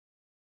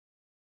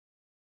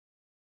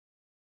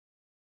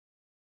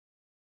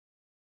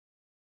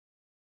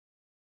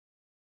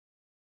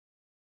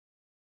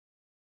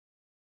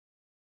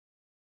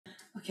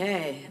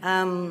Okay,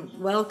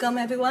 welcome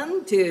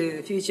everyone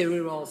to Future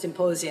Rural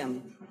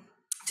Symposium.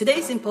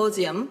 Today's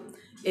symposium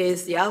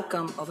is the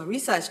outcome of a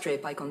research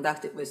trip I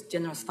conducted with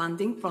generous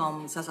funding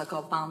from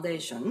Sasako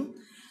Foundation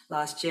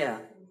last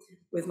year.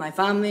 With my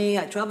family,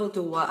 I traveled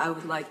to what I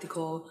would like to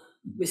call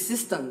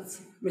resistance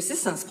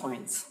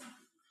points.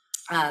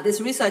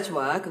 This research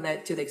work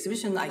led to the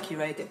exhibition I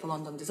curated for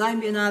London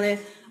Design Biennale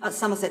at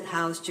Somerset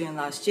House June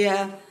last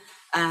year,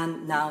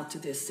 and now to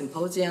this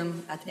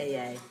symposium at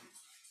AA.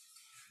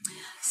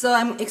 So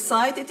I'm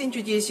excited to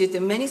introduce you to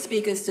many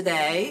speakers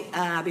today.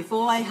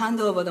 Before I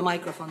hand over the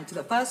microphone to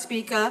the first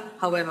speaker,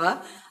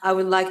 however, I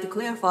would like to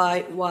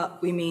clarify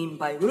what we mean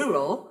by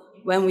rural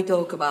when we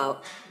talk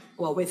about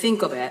what we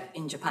think of it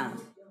in Japan,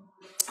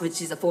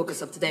 which is the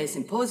focus of today's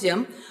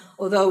symposium,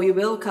 although we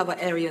will cover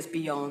areas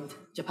beyond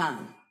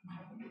Japan.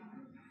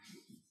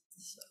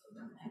 So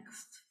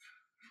next.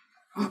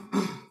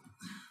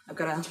 I've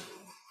got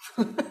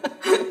to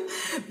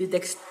be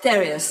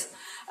dexterous.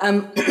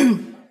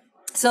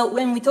 So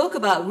when we talk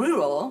about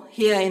rural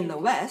here in the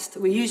West,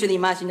 we usually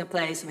imagine a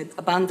place with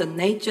abundant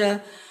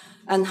nature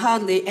and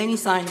hardly any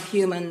sign of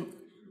human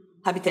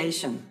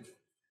habitation.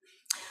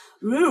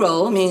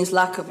 Rural means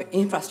lack of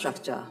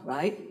infrastructure,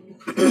 right?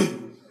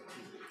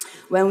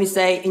 When we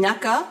say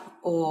inaka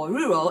or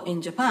rural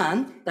in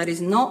Japan, that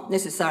is not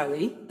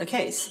necessarily the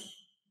case.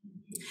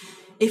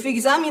 If we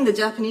examine the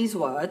Japanese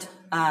word,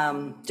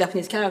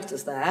 Japanese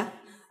characters there,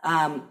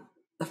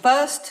 the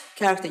first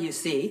character you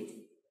see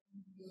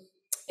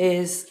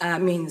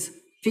means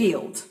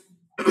field,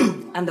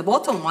 and the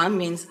bottom one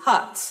means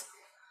huts.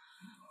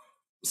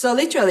 So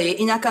literally,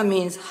 inaka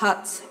means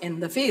huts in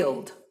the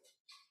field.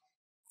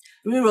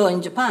 Rural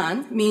in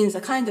Japan means a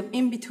kind of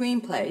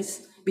in-between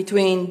place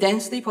between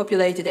densely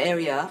populated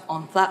area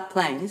on flat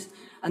plains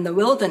and the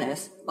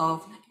wilderness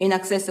of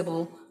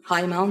inaccessible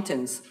high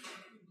mountains.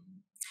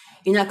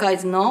 Inaka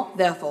is not,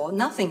 therefore,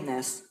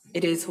 nothingness.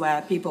 It is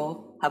where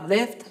people have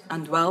lived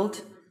and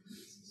dwelt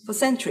for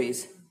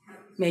centuries,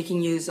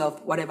 making use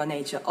of whatever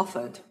nature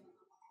offered.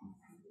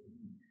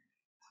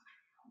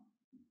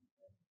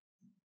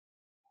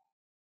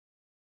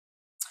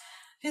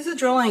 Here's a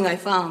drawing I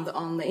found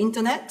on the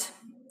internet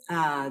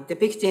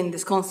depicting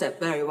this concept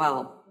very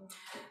well.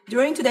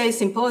 During today's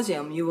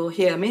symposium, you will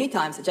hear many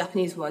times the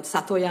Japanese word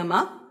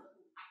satoyama.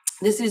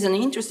 This is an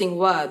interesting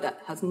word that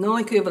has no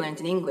equivalent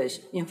in English.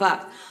 In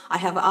fact, I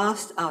have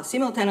asked our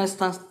simultaneous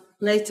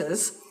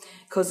translators,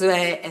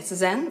 Kozue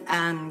Etsuzen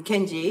and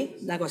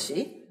Kenji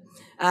Nagoshi,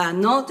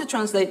 not to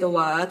translate the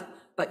word,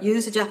 but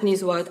use the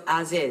Japanese word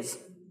as is.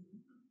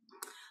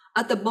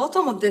 At the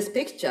bottom of this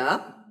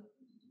picture,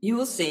 you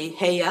will see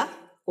heiya,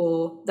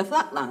 or the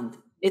flatland.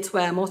 It's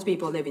where most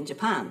people live in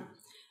Japan.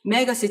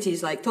 Mega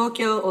cities like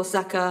Tokyo,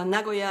 Osaka,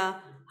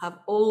 Nagoya have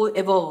all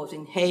evolved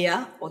in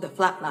heiya, or the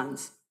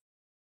flatlands.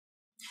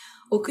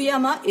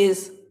 Okuyama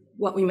is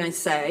what we might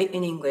say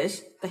in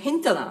English, the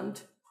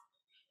hinterland.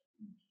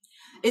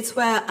 It's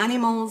where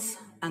animals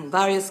and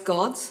various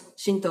gods,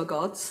 Shinto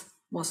gods,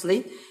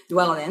 mostly,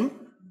 dwell in.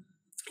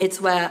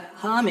 It's where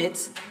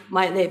hermits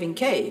might live in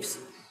caves.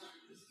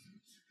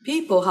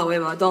 People,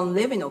 however, don't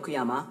live in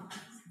Okuyama.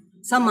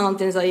 Some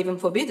mountains are even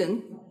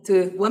forbidden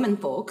to women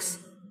folks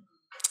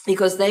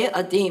because they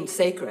are deemed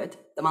sacred,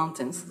 the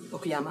mountains,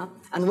 Okuyama,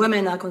 and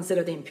women are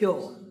considered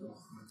impure,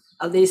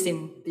 at least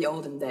in the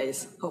olden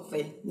days,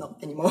 hopefully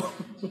not anymore.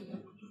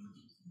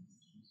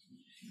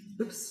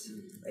 Oops,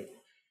 wait.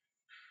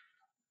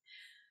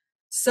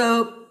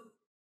 So,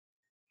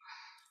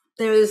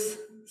 there is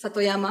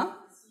Satoyama,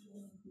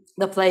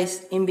 the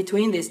place in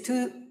between these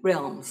two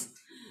realms.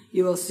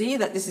 You will see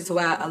that this is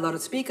where a lot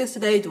of speakers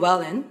today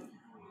dwell in.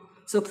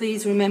 So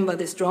please remember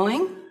this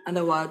drawing and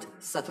the word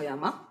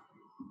Satoyama.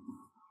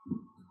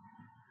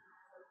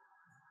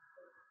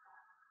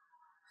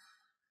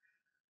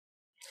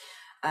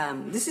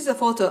 This is a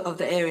photo of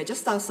the area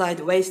just outside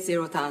the waste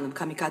zero town of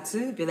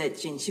Kamikatsu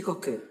village in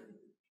Shikoku,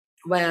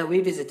 where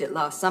we visited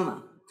last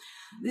summer.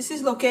 This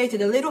is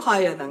located a little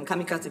higher than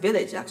Kamikatsu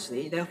village,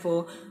 actually,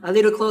 therefore a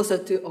little closer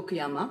to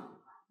Okuyama.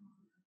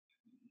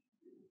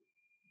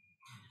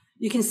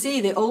 You can see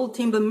the old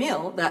timber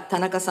mill that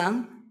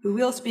Tanaka-san, who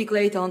will speak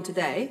later on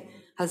today,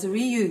 has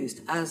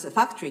reused as a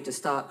factory to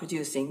start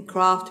producing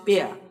craft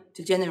beer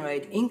to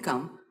generate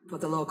income for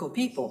the local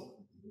people.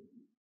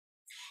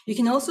 You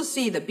can also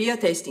see the beer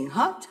tasting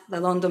hut the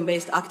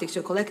London-based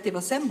architecture collective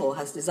Assemble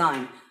has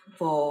designed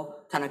for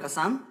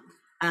Tanaka-san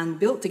and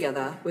built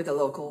together with the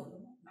local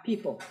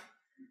people.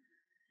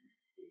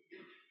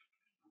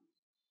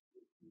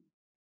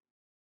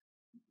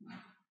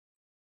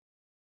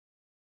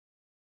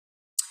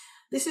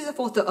 This is a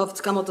photo of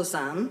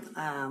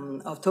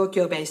Tsukamoto-san of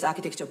Tokyo-based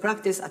architecture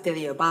practice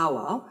Atelier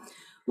Bawa,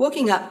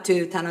 walking up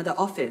to Tanada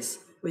office,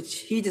 which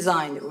he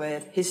designed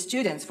with his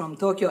students from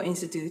Tokyo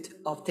Institute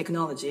of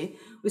Technology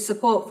with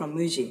support from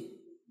Muji.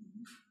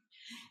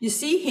 You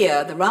see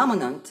here the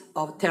remnant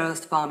of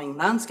terraced farming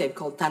landscape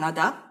called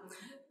Tanada,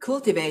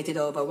 cultivated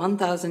over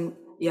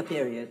 1,000-year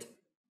period.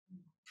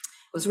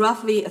 It was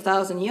roughly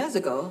 1,000 years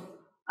ago,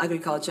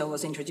 agriculture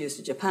was introduced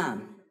to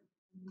Japan.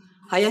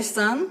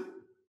 Hayashi-san,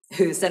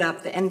 who set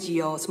up the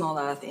NGO Small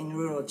Earth in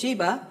rural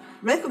Chiba,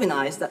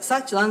 recognized that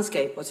such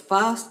landscape was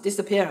fast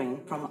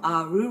disappearing from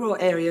our rural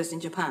areas in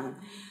Japan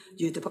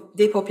due to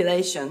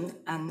depopulation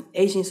and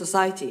aging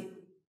society.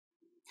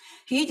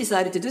 He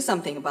decided to do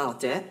something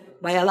about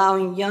it by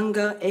allowing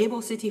younger,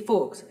 able city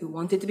folks who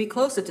wanted to be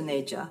closer to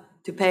nature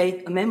to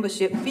pay a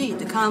membership fee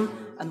to come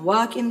and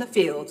work in the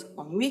fields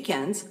on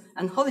weekends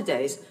and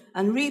holidays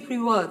and reap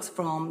rewards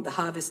from the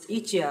harvest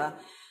each year,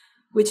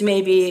 which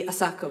may be a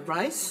sack of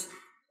rice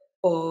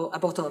or a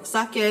bottle of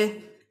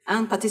sake,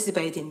 and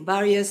participate in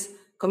various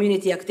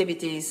community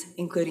activities,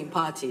 including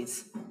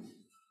parties.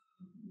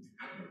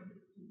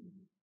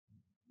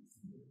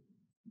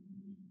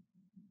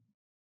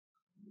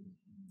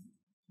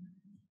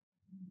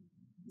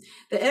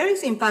 The area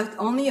is in fact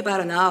only about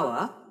an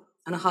hour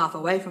and a half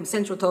away from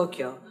central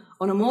Tokyo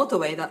on a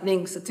motorway that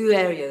links the two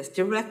areas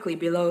directly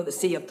below the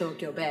Sea of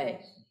Tokyo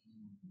Bay.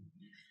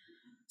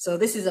 So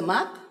this is a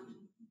map.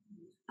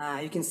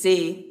 You can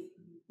see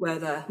where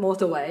the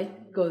motorway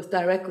goes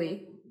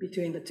directly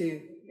between the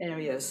two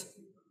areas.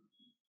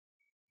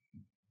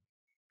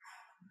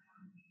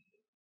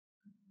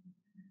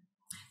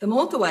 The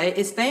motorway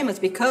is famous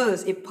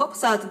because it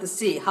pops out of the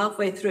sea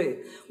halfway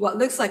through what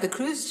looks like a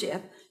cruise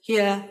ship.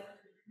 Here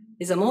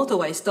is a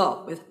motorway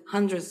stop with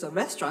hundreds of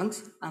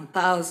restaurants and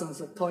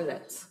thousands of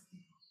toilets.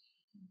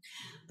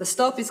 The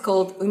stop is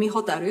called Umi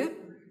Hotaru,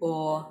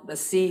 or the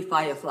Sea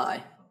Firefly.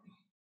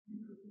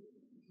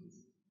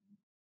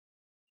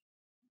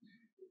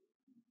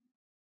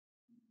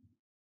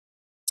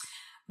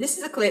 This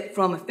is a clip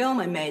from a film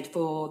I made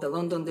for the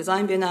London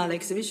Design Biennale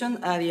exhibition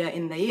earlier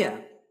in the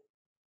year.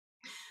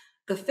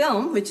 The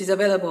film, which is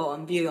available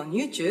on view on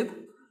YouTube,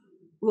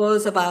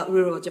 was about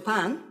rural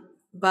Japan,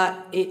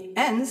 but it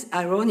ends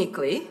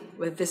ironically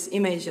with this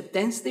image of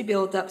densely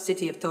built up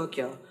city of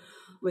Tokyo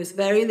with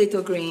very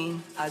little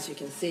green, as you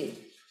can see.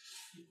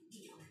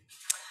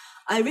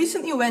 I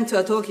recently went to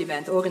a talk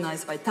event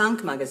organized by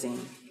Tank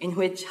magazine, in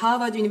which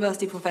Harvard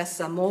University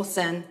professor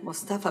Mohsen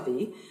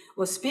Mostafavi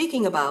was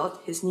speaking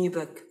about his new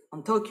book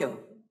on Tokyo.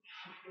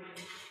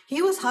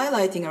 He was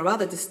highlighting a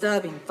rather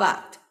disturbing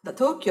fact that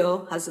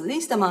Tokyo has the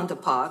least amount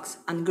of parks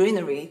and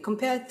greenery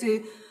compared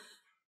to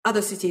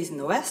other cities in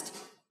the West,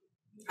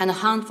 and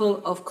a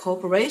handful of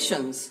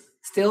corporations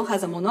still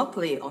has a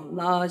monopoly on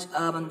large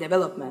urban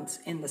developments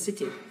in the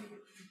city.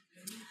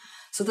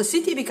 So the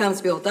city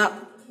becomes built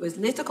up with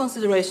little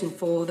consideration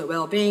for the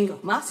well-being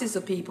of masses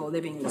of people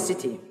living in the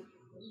city.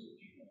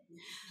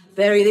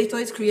 Very little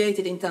is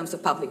created in terms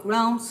of public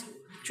realms.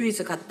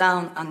 Trees are cut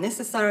down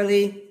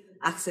unnecessarily.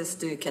 Access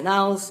to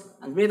canals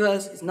and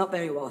rivers is not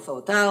very well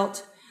thought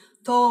out.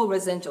 Tall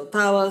residential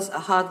towers are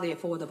hardly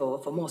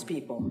affordable for most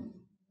people.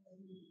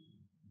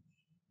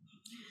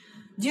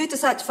 Due to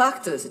such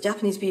factors,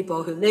 Japanese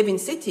people who live in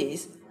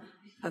cities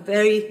have a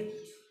very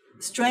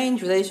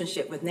strange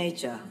relationship with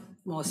nature,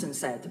 Mawson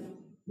said.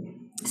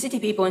 City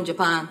people in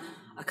Japan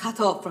are cut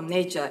off from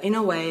nature in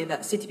a way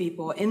that city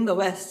people in the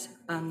West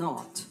are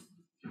not.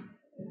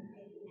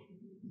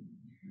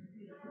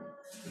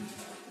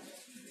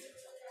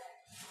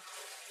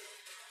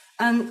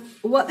 And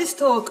what this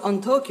talk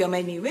on Tokyo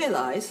made me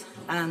realize,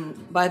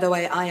 and by the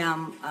way, I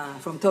am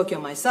from Tokyo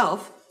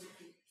myself,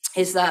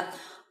 is that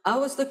I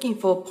was looking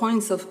for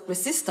points of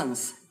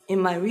resistance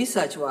in my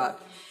research work.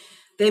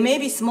 They may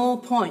be small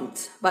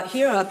points, but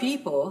here are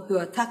people who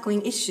are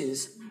tackling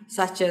issues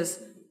such as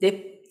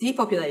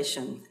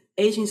depopulation,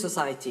 aging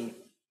society,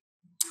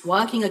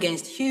 working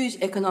against huge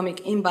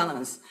economic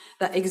imbalance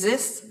that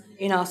exists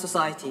in our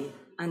society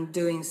and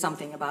doing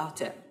something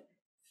about it.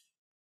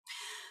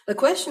 The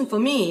question for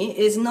me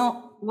is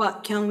not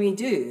what can we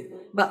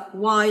do, but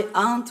why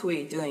aren't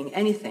we doing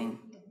anything?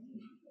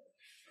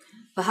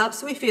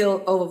 Perhaps we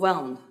feel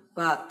overwhelmed,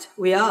 but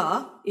we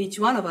are, each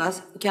one of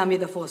us can be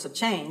the force of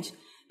change,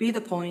 be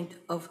the point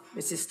of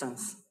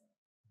resistance.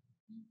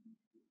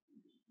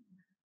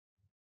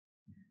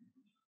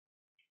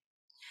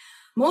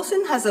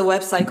 Mawson has a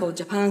website called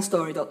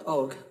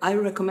japanstory.org. I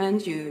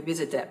recommend you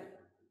visit it.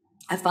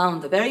 I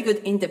found a very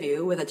good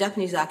interview with a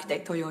Japanese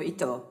architect, Toyo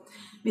Ito.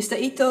 Mr.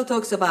 Ito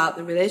talks about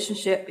the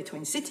relationship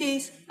between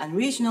cities and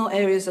regional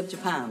areas of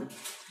Japan.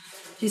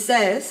 He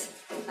says,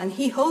 and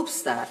he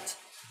hopes that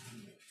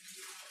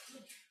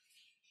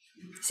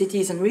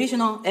cities and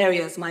regional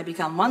areas might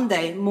become one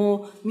day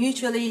more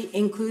mutually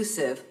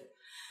inclusive.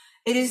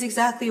 It is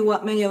exactly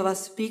what many of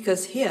us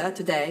speakers here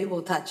today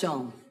will touch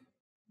on.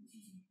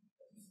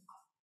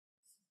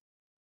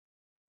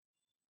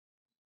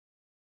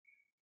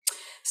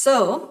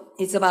 So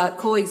it's about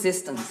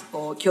coexistence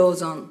or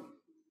kyozon.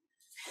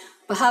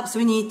 Perhaps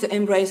we need to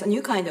embrace a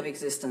new kind of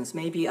existence,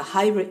 maybe a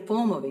hybrid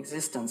form of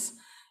existence.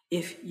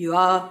 If you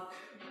are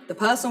the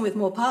person with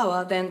more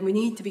power, then we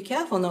need to be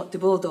careful not to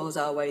bulldoze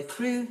our way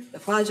through the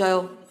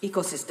fragile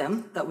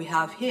ecosystem that we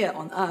have here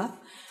on Earth,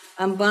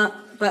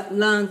 but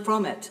learn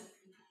from it.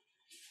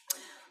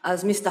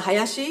 As Mr.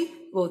 Hayashi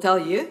will tell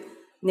you,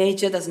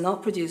 nature does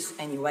not produce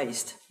any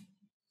waste.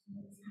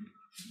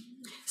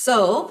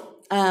 So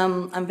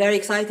I'm very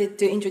excited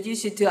to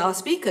introduce you to our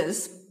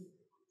speakers.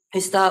 We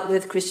start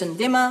with Christian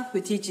Dimmer,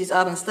 who teaches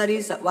urban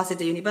studies at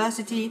Waseda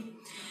University,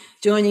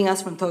 joining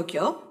us from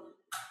Tokyo.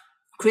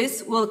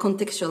 Chris will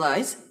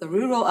contextualize the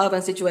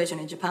rural-urban situation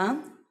in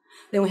Japan.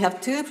 Then we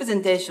have two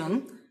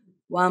presentations,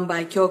 one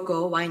by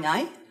Kyoko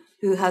Wainai,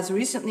 who has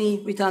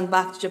recently returned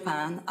back to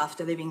Japan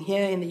after living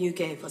here in the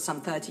UK for some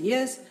 30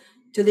 years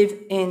to live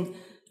in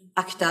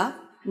Akita,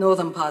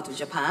 northern part of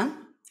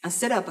Japan, and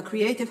set up a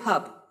creative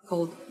hub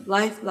called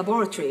Life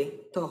Laboratory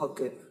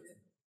Tohoku.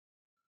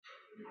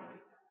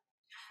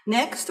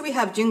 Next, we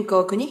have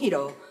Junko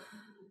Kunihiro,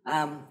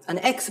 an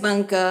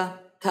ex-banker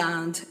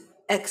turned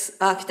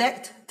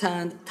ex-architect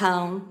turned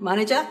town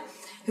manager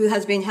who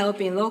has been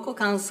helping local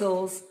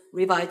councils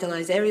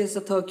revitalize areas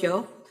of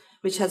Tokyo,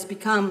 which has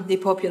become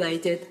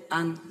depopulated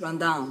and run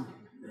down.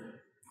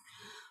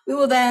 We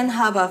will then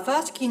have our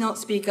first keynote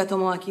speaker,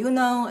 Tomoaki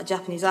Uno, a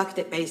Japanese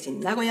architect based in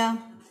Nagoya.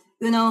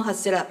 Uno has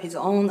set up his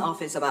own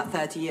office about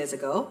 30 years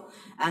ago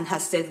and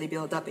has steadily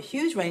built up a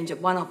huge range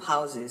of one-off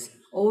houses,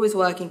 always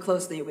working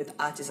closely with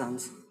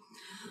artisans.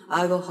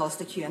 I will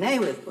host a Q&A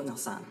with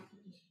Uno-san.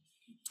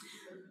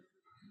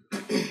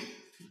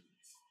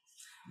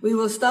 We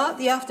will start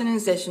the afternoon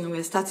session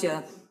with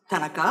Tatsuya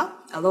Tanaka,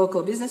 a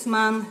local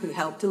businessman who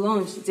helped to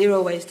launch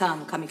zero-waste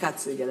town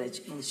Kamikatsu village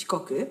in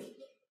Shikoku,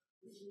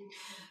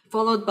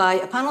 followed by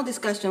a panel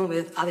discussion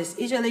with Alice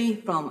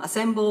Ijali from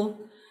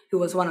Assemble, who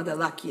was one of the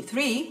lucky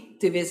 3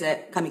 to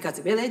visit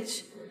Kamikatsu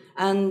village,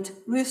 and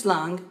Ruth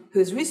Lang,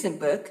 whose recent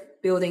book,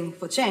 Building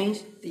for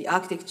Change, The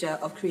Architecture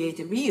of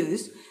Creative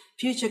Reuse,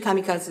 Future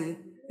Kamikatsu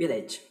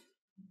Village.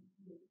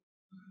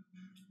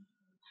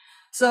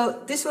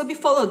 So this will be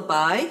followed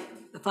by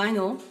the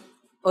final,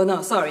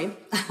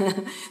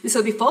 this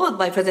will be followed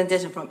by a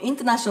presentation from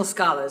international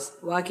scholars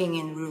working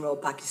in rural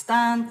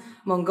Pakistan,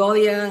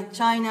 Mongolia,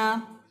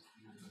 China,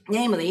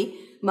 namely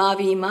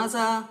Mavi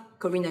Maza,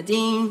 Corina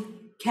Dean,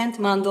 Kent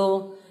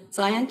Mandel,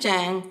 Cyan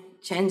Chang,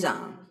 Chen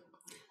Zhang.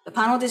 The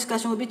panel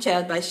discussion will be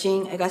chaired by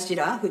Shin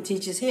Egashira, who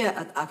teaches here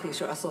at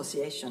Architecture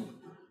Association.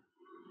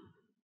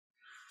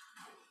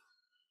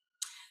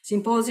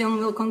 Symposium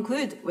will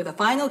conclude with a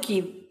final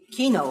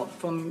keynote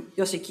from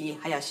Yoshiki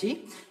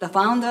Hayashi, the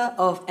founder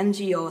of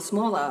NGO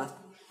Small Earth,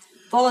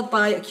 followed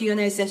by a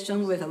Q&A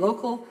session with a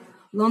local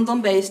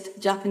London-based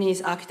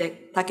Japanese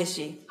architect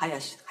Takeshi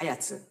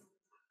Hayatsu.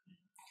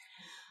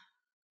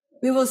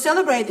 We will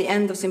celebrate the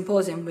end of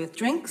symposium with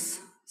drinks,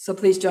 so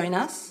please join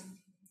us.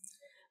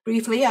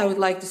 Briefly, I would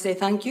like to say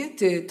thank you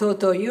to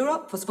Toto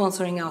Europe for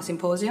sponsoring our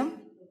symposium.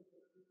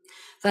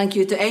 Thank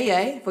you to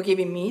AA for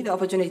giving me the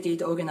opportunity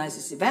to organize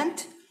this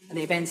event, and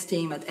the events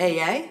team at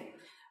AA,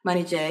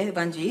 Manije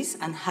Vanjis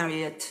and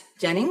Harriet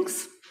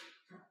Jennings,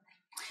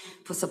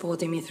 for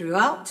supporting me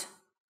throughout.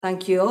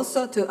 Thank you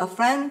also to a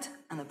friend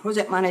and a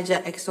project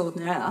manager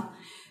extraordinaire,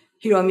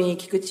 Hiromi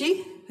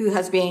Kikuchi, who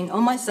has been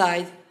on my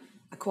side,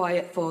 a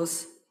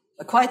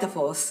quieter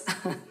force,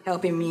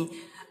 helping me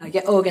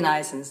get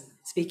organized and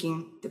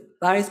speaking to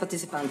various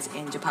participants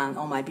in Japan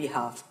on my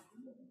behalf.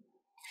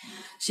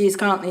 She is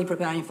currently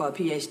preparing for a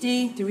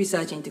PhD to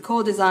research into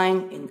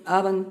co-design in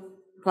urban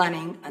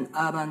planning and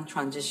urban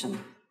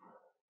transition.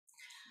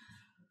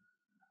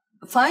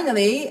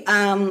 Finally,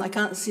 I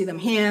can't see them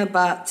here,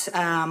 but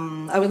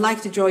I would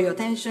like to draw your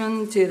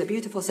attention to the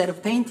beautiful set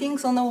of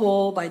paintings on the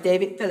wall by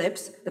David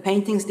Phillips. The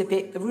paintings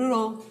depict the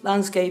rural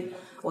landscape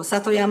of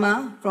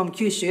Satoyama from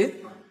Kyushu,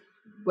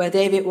 where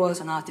David was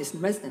an artist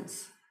in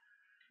residence.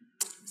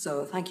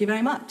 So thank you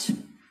very much.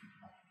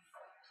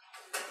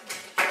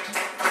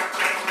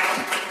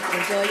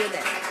 Enjoy your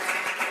day.